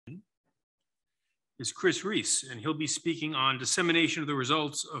is Chris Reese, and he'll be speaking on dissemination of the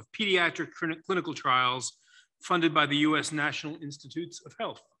results of pediatric clinical trials funded by the U.S. National Institutes of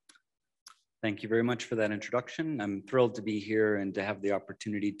Health. Thank you very much for that introduction. I'm thrilled to be here and to have the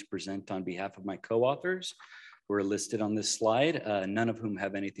opportunity to present on behalf of my co-authors who are listed on this slide, none of whom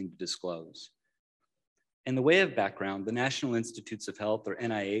have anything to disclose. In the way of background, the National Institutes of Health, or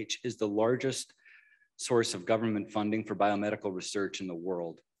NIH, is the largest source of government funding for biomedical research in the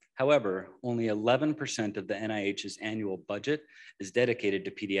world. However, only 11% of the NIH's annual budget is dedicated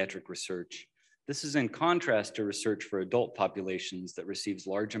to pediatric research. This is in contrast to research for adult populations that receives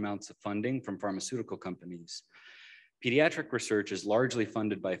large amounts of funding from pharmaceutical companies. Pediatric research is largely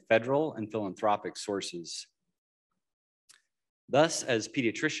funded by federal and philanthropic sources. Thus, as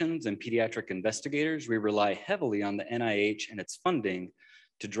pediatricians and pediatric investigators, we rely heavily on the NIH and its funding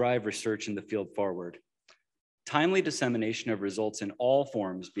to drive research in the field forward. Timely dissemination of results in all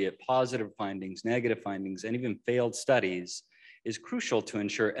forms, be it positive findings, negative findings, and even failed studies, is crucial to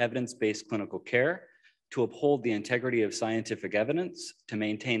ensure evidence-based clinical care, to uphold the integrity of scientific evidence, to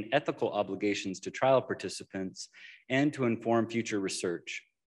maintain ethical obligations to trial participants, and to inform future research.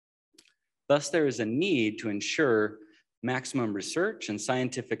 Thus, there is a need to ensure maximum research and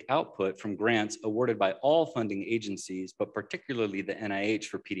scientific output from grants awarded by all funding agencies, but particularly the NIH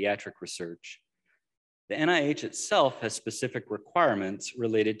for pediatric research. The NIH itself has specific requirements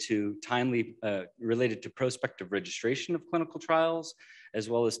related to prospective registration of clinical trials, as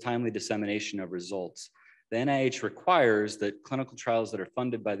well as timely dissemination of results. The NIH requires that clinical trials that are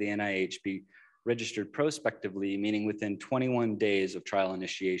funded by the NIH be registered prospectively, meaning within 21 days of trial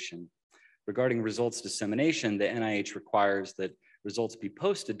initiation. Regarding results dissemination, the NIH requires that results be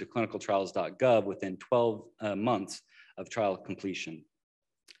posted to ClinicalTrials.gov within 12 months of trial completion.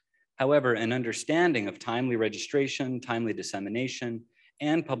 However, an understanding of timely registration, timely dissemination,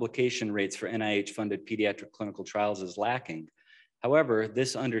 and publication rates for NIH-funded pediatric clinical trials is lacking. However,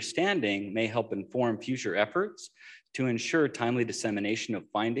 this understanding may help inform future efforts to ensure timely dissemination of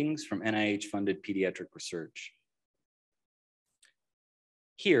findings from NIH-funded pediatric research.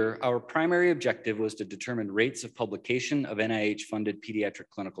 Here, our primary objective was to determine rates of publication of NIH-funded pediatric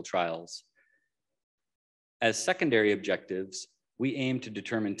clinical trials. As secondary objectives, we aim to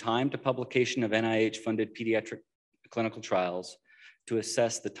determine time to publication of NIH-funded pediatric clinical trials to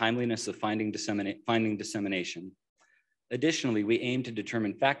assess the timeliness of finding dissemination. Additionally, we aim to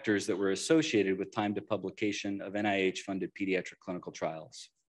determine factors that were associated with time to publication of NIH-funded pediatric clinical trials.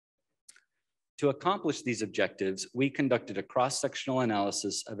 To accomplish these objectives, we conducted a cross-sectional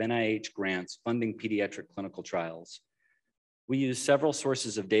analysis of NIH grants funding pediatric clinical trials. We used several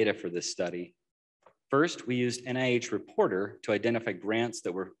sources of data for this study. First, we used NIH Reporter to identify grants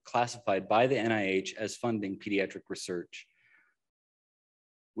that were classified by the NIH as funding pediatric research.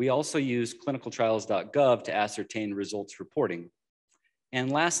 We also used ClinicalTrials.gov to ascertain results reporting. And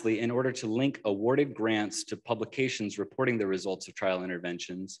lastly, in order to link awarded grants to publications reporting the results of trial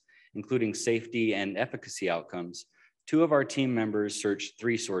interventions, including safety and efficacy outcomes, 2 of our team members searched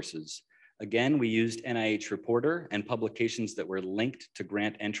 3 sources. Again, we used NIH Reporter and publications that were linked to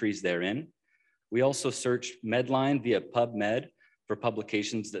grant entries therein. We also searched Medline via PubMed for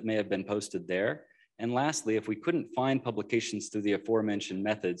publications that may have been posted there. And lastly, if we couldn't find publications through the aforementioned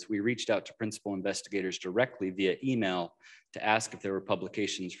methods, we reached out to principal investigators directly via email to ask if there were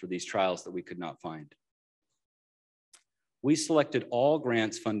publications for these trials that we could not find. We selected all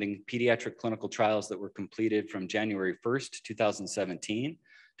grants funding pediatric clinical trials that were completed from January 1st, 2017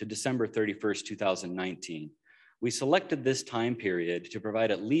 to December 31st, 2019. We selected this time period to provide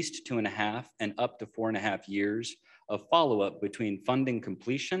at least 2.5 and up to 4.5 years of follow-up between funding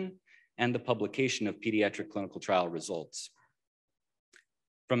completion and the publication of pediatric clinical trial results.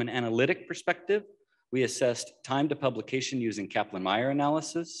 From an analytic perspective, we assessed time to publication using Kaplan-Meier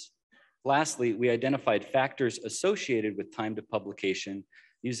analysis. Lastly, we identified factors associated with time to publication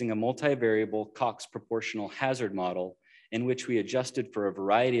using a multivariable Cox proportional hazard model in which we adjusted for a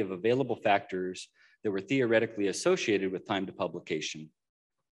variety of available factors that were theoretically associated with time to publication.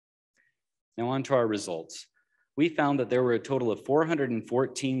 Now on to our results. We found that there were a total of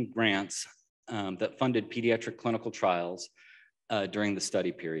 414 grants that funded pediatric clinical trials during the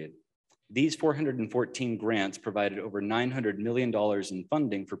study period. These 414 grants provided over $900 million in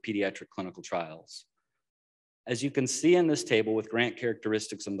funding for pediatric clinical trials. As you can see in this table with grant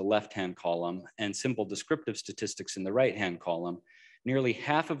characteristics in the left-hand column and simple descriptive statistics in the right-hand column, nearly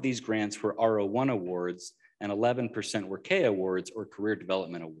half of these grants were R01 awards and 11% were K awards or career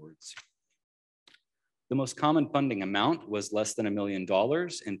development awards. The most common funding amount was less than $1 million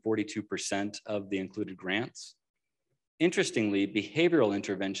in 42% of the included grants. Interestingly, behavioral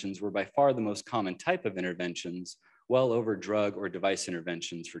interventions were by far the most common type of interventions, well over drug or device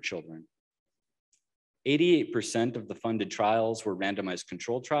interventions for children. 88% of the funded trials were randomized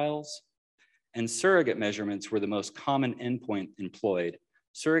controlled trials, and surrogate measurements were the most common endpoint employed.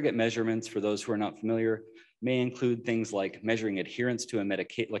 Surrogate measurements, for those who are not familiar, may include things like measuring adherence to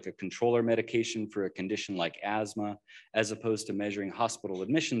a controller medication for a condition like asthma, as opposed to measuring hospital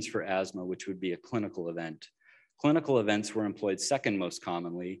admissions for asthma, which would be a clinical event. Clinical events were employed second most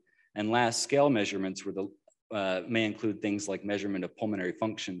commonly, and last scale measurements may include things like measurement of pulmonary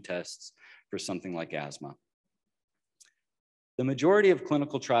function tests for something like asthma. The majority of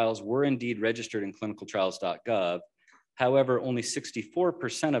clinical trials were indeed registered in ClinicalTrials.gov. However, only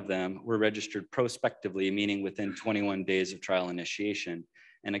 64% of them were registered prospectively, meaning within 21 days of trial initiation.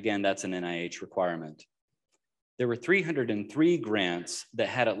 And again, that's an NIH requirement. There were 303 grants that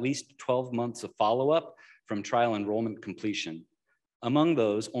had at least 12 months of follow-up from trial enrollment completion. Among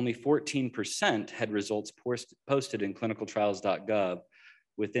those, only 14% had results posted in ClinicalTrials.gov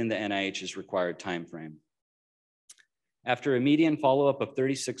within the NIH's required timeframe. After a median follow-up of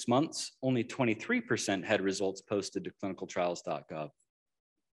 36 months, only 23% had results posted to ClinicalTrials.gov.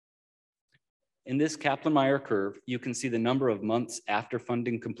 In this Kaplan-Meier curve, you can see the number of months after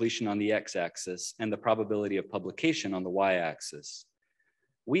funding completion on the x-axis and the probability of publication on the y-axis.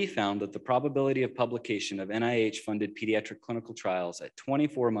 We found that the probability of publication of NIH-funded pediatric clinical trials at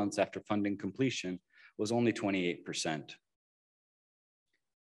 24 months after funding completion was only 28%.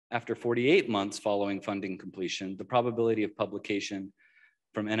 After 48 months following funding completion, the probability of publication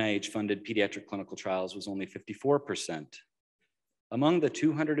from NIH-funded pediatric clinical trials was only 54%. Among the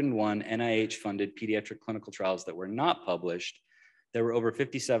 201 NIH-funded pediatric clinical trials that were not published, there were over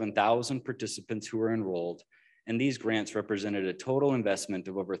 57,000 participants who were enrolled, and these grants represented a total investment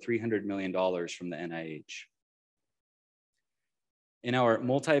of over $300 million from the NIH. In our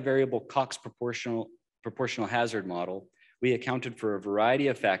multivariable Cox proportional hazard model, we accounted for a variety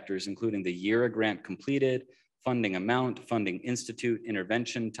of factors, including the year a grant completed, funding amount, funding institute,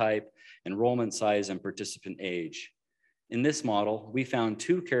 intervention type, enrollment size, and participant age. In this model, we found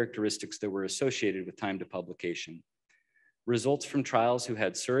two characteristics that were associated with time to publication. Results from trials who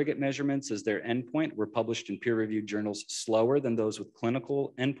had surrogate measurements as their endpoint were published in peer-reviewed journals slower than those with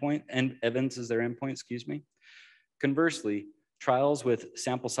clinical endpoint and evidence as their endpoint, Conversely, trials with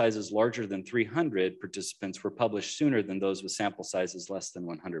sample sizes larger than 300 participants were published sooner than those with sample sizes less than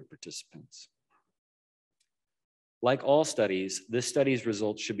 100 participants. Like all studies, this study's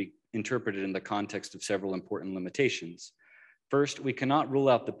results should be interpreted in the context of several important limitations. First, we cannot rule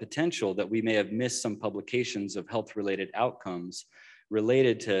out the potential that we may have missed some publications of health-related outcomes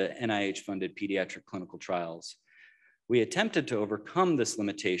related to NIH-funded pediatric clinical trials. We attempted to overcome this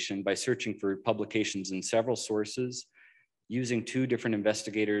limitation by searching for publications in several sources, using two different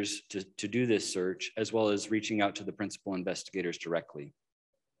investigators to do this search, as well as reaching out to the principal investigators directly.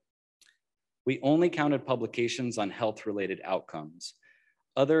 We only counted publications on health-related outcomes.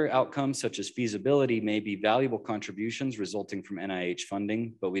 Other outcomes such as feasibility may be valuable contributions resulting from NIH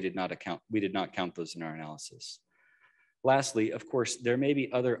funding, but we did not count those in our analysis. Lastly, of course, there may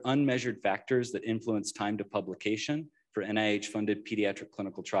be other unmeasured factors that influence time to publication for NIH-funded pediatric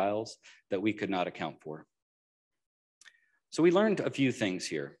clinical trials that we could not account for. So we learned a few things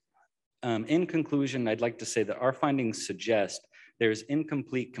here. In conclusion, I'd like to say that our findings suggest there's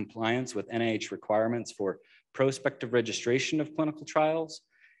incomplete compliance with NIH requirements for prospective registration of clinical trials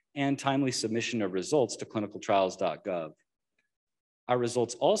and timely submission of results to ClinicalTrials.gov. Our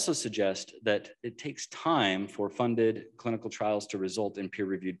results also suggest that it takes time for funded clinical trials to result in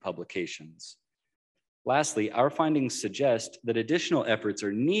peer-reviewed publications. Lastly, our findings suggest that additional efforts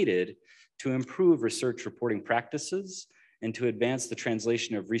are needed to improve research reporting practices and to advance the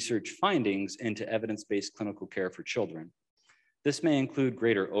translation of research findings into evidence-based clinical care for children. This may include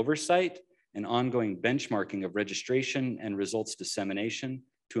greater oversight and ongoing benchmarking of registration and results dissemination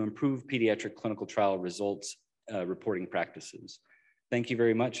to improve pediatric clinical trial results reporting practices. Thank you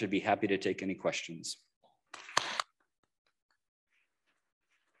very much. I'd be happy to take any questions.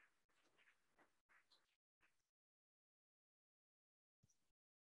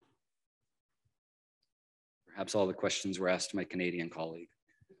 Perhaps all the questions were asked to my Canadian colleague.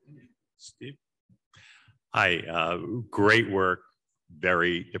 Steve? Hi, great work,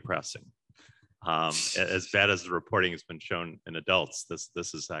 very depressing. As bad as the reporting has been shown in adults,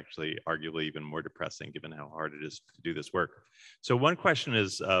 this is actually arguably even more depressing given how hard it is to do this work. So one question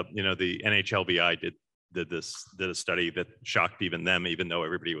is, you know, the NHLBI did a study that shocked even them, even though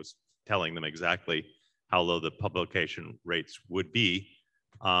everybody was telling them exactly how low the publication rates would be.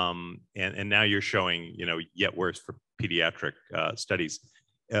 And now you're showing, yet worse for pediatric studies.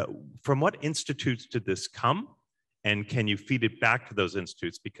 From what institutes did this come? And can you feed it back to those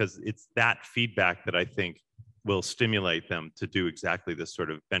institutes? Because it's that feedback that I think will stimulate them to do exactly this sort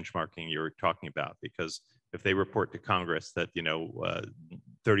of benchmarking you're talking about. Because if they report to Congress that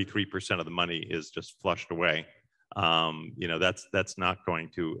 33% of the money is just flushed away, that's not going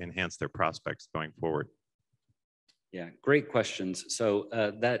to enhance their prospects going forward. Yeah, great questions. So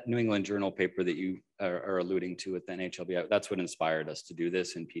that New England Journal paper that you are alluding to with the NHLBI, that's what inspired us to do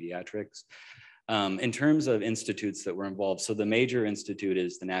this in pediatrics. In terms of institutes that were involved, so the major institute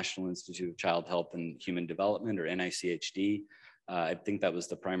is the National Institute of Child Health and Human Development, or NICHD. I think that was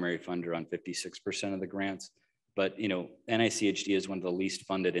the primary funder on 56% of the grants. But NICHD is one of the least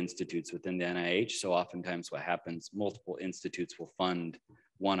funded institutes within the NIH. So oftentimes what happens, multiple institutes will fund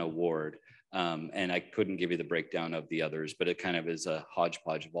one award. And I couldn't give you the breakdown of the others, but it kind of is a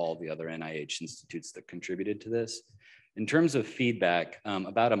hodgepodge of all the other NIH institutes that contributed to this. In terms of feedback,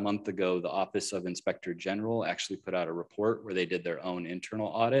 about a month ago, the Office of Inspector General actually put out a report where they did their own internal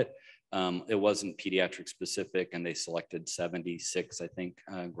audit. It wasn't pediatric specific, and they selected 76, I think,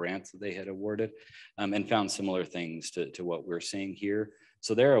 grants that they had awarded, and found similar things to what we're seeing here.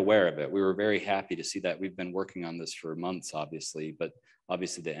 So they're aware of it. We were very happy to see that. We've been working on this for months, obviously, but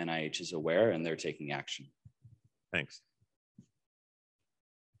obviously the NIH is aware and they're taking action. Thanks.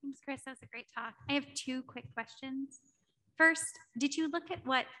 Thanks, Chris. That was a great talk. I have two quick questions. First, did you look at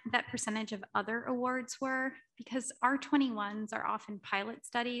what that percentage of other awards were? Because R21s are often pilot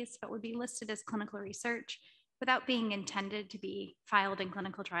studies, but would be listed as clinical research without being intended to be filed in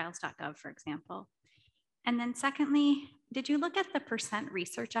ClinicalTrials.gov, for example. And then secondly, did you look at the percent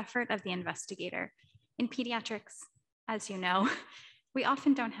research effort of the investigator? In pediatrics, as you know, we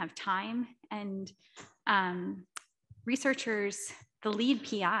often don't have time, and researchers, the lead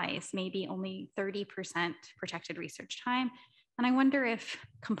PIs, may be only 30% protected research time. And I wonder if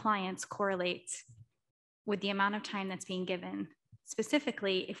compliance correlates with the amount of time that's being given.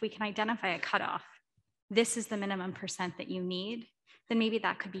 Specifically, if we can identify a cutoff, this is the minimum percent that you need, then maybe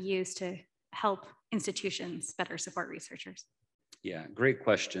that could be used to help institutions better support researchers. Yeah, great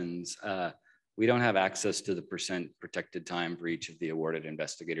questions. We don't have access to the percent protected time for each of the awarded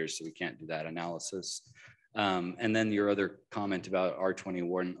investigators, so we can't do that analysis. And then your other comment about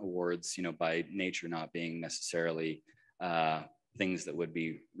R21 awards, by nature not being necessarily things that would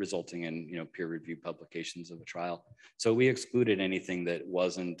be resulting in peer-reviewed publications of a trial. So we excluded anything that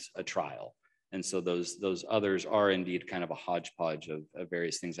wasn't a trial. And so those others are indeed kind of a hodgepodge of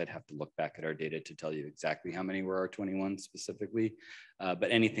various things. I'd have to look back at our data to tell you exactly how many were R21 specifically, but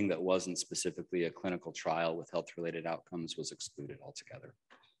anything that wasn't specifically a clinical trial with health-related outcomes was excluded altogether.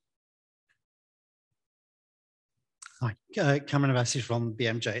 Hi, Cameron Avassi from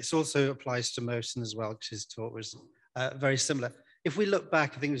BMJ. It also applies to Mohsen as well, because his talk was very similar. If we look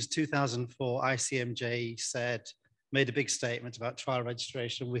back, I think it was 2004, ICMJ made a big statement about trial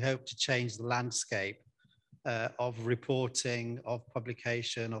registration. We hope to change the landscape of reporting, of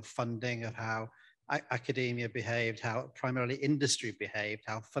publication, of funding, of how academia behaved, how primarily industry behaved,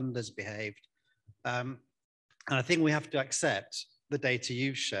 how funders behaved. And I think we have to accept the data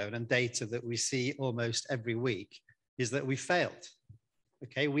you've shown, and data that we see almost every week, is that we failed.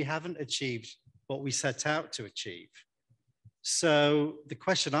 Okay, we haven't achieved what we set out to achieve. So the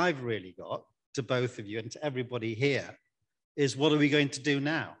question I've really got to both of you and to everybody here is, what are we going to do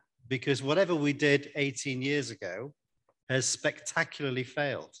now? Because whatever we did 18 years ago has spectacularly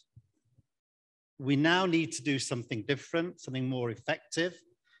failed. We now need to do something different, something more effective.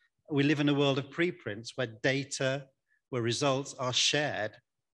 We live in a world of preprints where data, where results are shared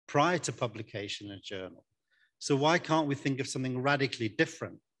prior to publication in a journal. So why can't we think of something radically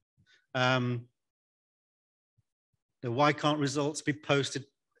different? Why can't results be posted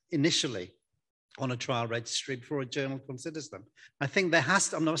initially on a trial registry before a journal considers them? I think there has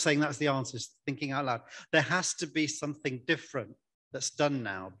to, I'm not saying that's the answer, it's thinking out loud. There has to be something different that's done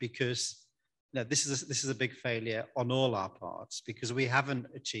now, because this is a big failure on all our parts, because we haven't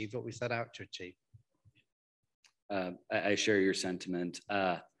achieved what we set out to achieve. I share your sentiment.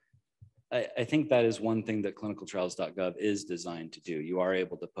 I think that is one thing that ClinicalTrials.gov is designed to do. You are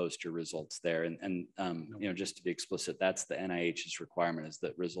able to post your results there. And just to be explicit, that's the NIH's requirement, is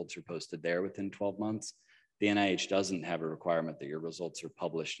that results are posted there within 12 months. The NIH doesn't have a requirement that your results are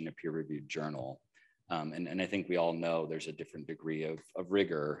published in a peer-reviewed journal. And I think we all know there's a different degree of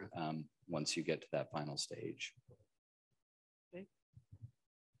rigor once you get to that final stage.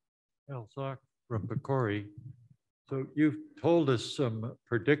 Al Zock from Pecori. So you've told us some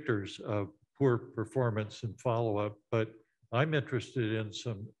predictors of poor performance and follow-up, but I'm interested in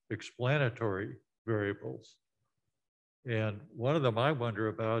some explanatory variables. And one of them I wonder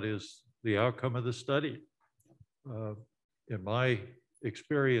about is the outcome of the study. In my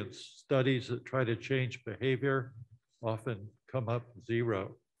experience, studies that try to change behavior often come up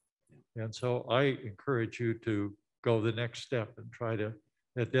zero. And so I encourage you to go the next step and try to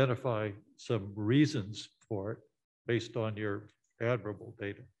identify some reasons for it based on your admirable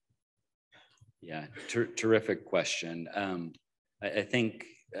data. Yeah, terrific question. I think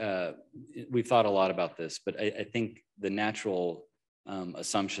we've thought a lot about this, but I think the natural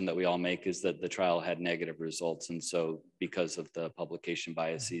assumption that we all make is that the trial had negative results. And so because of the publication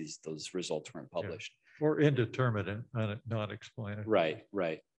biases, those results weren't published. Yeah. Or indeterminate, not explanatory. Right,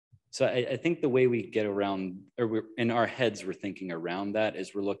 right. So I think the way we get around, or we're, in our heads, we're thinking around that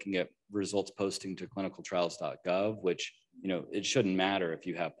is we're looking at results posting to ClinicalTrials.gov, which, you know, it shouldn't matter if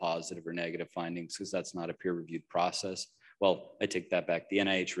you have positive or negative findings because that's not a peer-reviewed process. Well, I take that back. The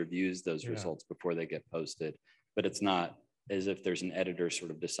NIH reviews those results before they get posted, but it's not as if there's an editor sort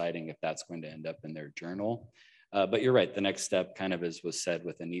of deciding if that's going to end up in their journal. But you're right. The next step, kind of as was said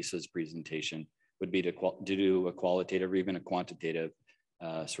with Anissa's presentation, would be to do a qualitative or even a quantitative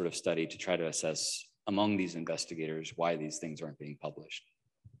sort of study to try to assess among these investigators why these things aren't being published.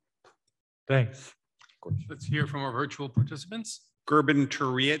 Thanks. Of course. Let's hear from our virtual participants. Gerben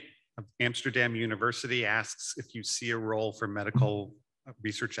Turiet of Amsterdam University asks if you see a role for medical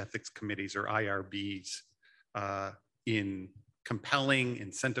research ethics committees or IRBs in compelling,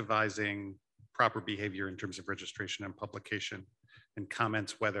 incentivizing proper behavior in terms of registration and publication, and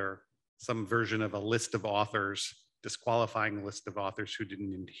comments whether some version of a list of authors, disqualifying a list of authors who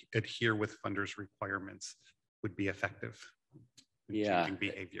didn't adhere with funders' requirements would be effective in changing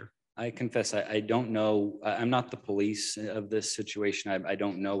behavior. I confess, I don't know. I'm not the police of this situation. I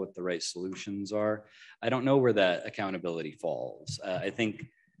don't know what the right solutions are. I don't know where that accountability falls. I think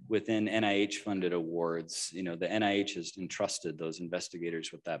within NIH-funded awards, you know, the NIH has entrusted those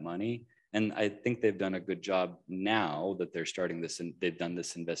investigators with that money. And I think they've done a good job now that they're starting this and they've done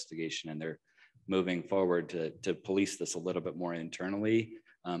this investigation and they're moving forward to police this a little bit more internally.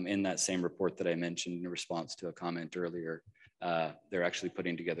 In that same report that I mentioned in response to a comment earlier, they're actually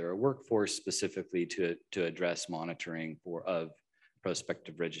putting together a workforce specifically to address monitoring of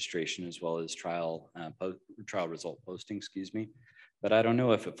prospective registration as well as trial result posting, excuse me. But I don't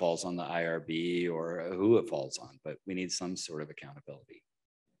know if it falls on the IRB or who it falls on, but we need some sort of accountability.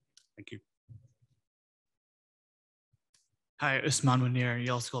 Thank you. Hi, Usman Munir,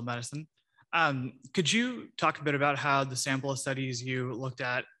 Yale School of Medicine. Could you talk a bit about how the sample of studies you looked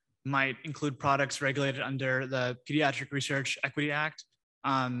at might include products regulated under the Pediatric Research Equity Act?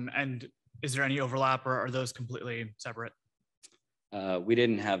 And is there any overlap or are those completely separate? We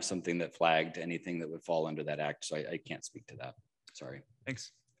didn't have something that flagged anything that would fall under that act, so I can't speak to that. Sorry.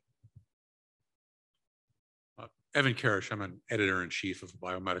 Thanks. Evan Karish, I'm an editor-in-chief of a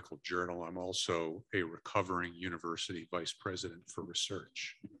biomedical journal. I'm also a recovering university vice president for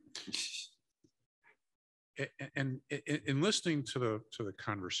research. And in listening to the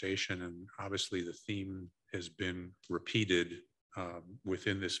conversation, and obviously the theme has been repeated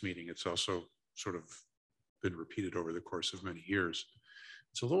within this meeting, it's also sort of been repeated over the course of many years.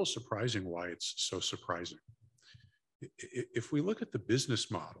 It's a little surprising why it's so surprising. If we look at the business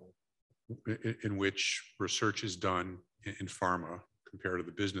model in which research is done in pharma compared to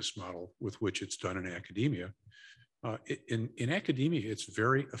the business model with which it's done in academia, in academia, it's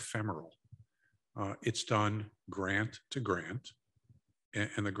very ephemeral. It's done grant to grant,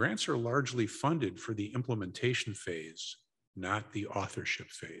 and the grants are largely funded for the implementation phase, not the authorship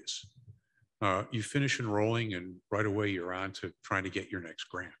phase. You finish enrolling and right away you're on to trying to get your next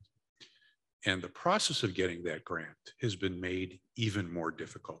grant. And the process of getting that grant has been made even more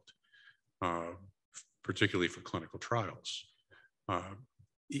difficult, particularly for clinical trials.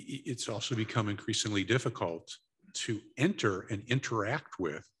 It's also become increasingly difficult to enter and interact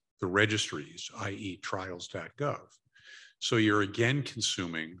with the registries, i.e. trials.gov. So you're again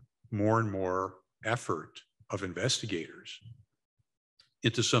consuming more and more effort of investigators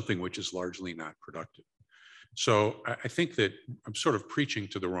into something which is largely not productive. So I think that I'm sort of preaching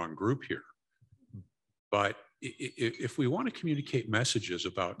to the wrong group here. But if we want to communicate messages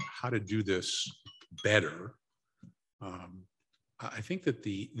about how to do this better, I think that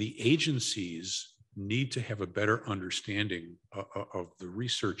the agencies need to have a better understanding of the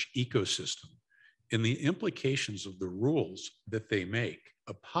research ecosystem and the implications of the rules that they make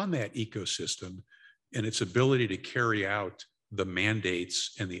upon that ecosystem and its ability to carry out the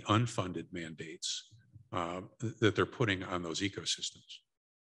mandates and the unfunded mandates that they're putting on those ecosystems.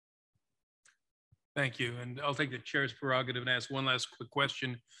 Thank you. And I'll take the chair's prerogative and ask one last quick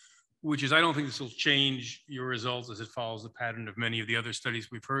question, which is, I don't think this will change your results as it follows the pattern of many of the other studies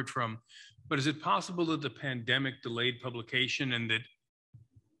we've heard from, but is it possible that the pandemic delayed publication and that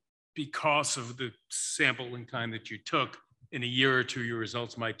because of the sampling time that you took, in a year or two, your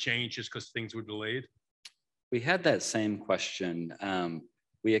results might change just because things were delayed? We had that same question.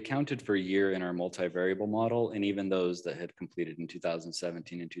 We accounted for a year in our multivariable model, and even those that had completed in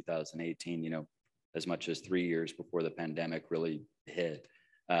 2017 and 2018, as much as 3 years before the pandemic really hit,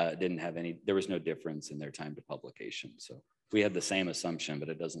 didn't have any, there was no difference in their time to publication. So we had the same assumption, but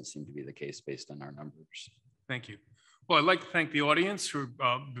it doesn't seem to be the case based on our numbers. Thank you. Well, I'd like to thank the audience for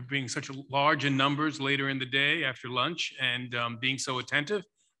being such large in numbers later in the day after lunch and being so attentive.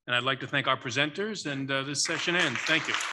 And I'd like to thank our presenters, and this session ends. Thank you.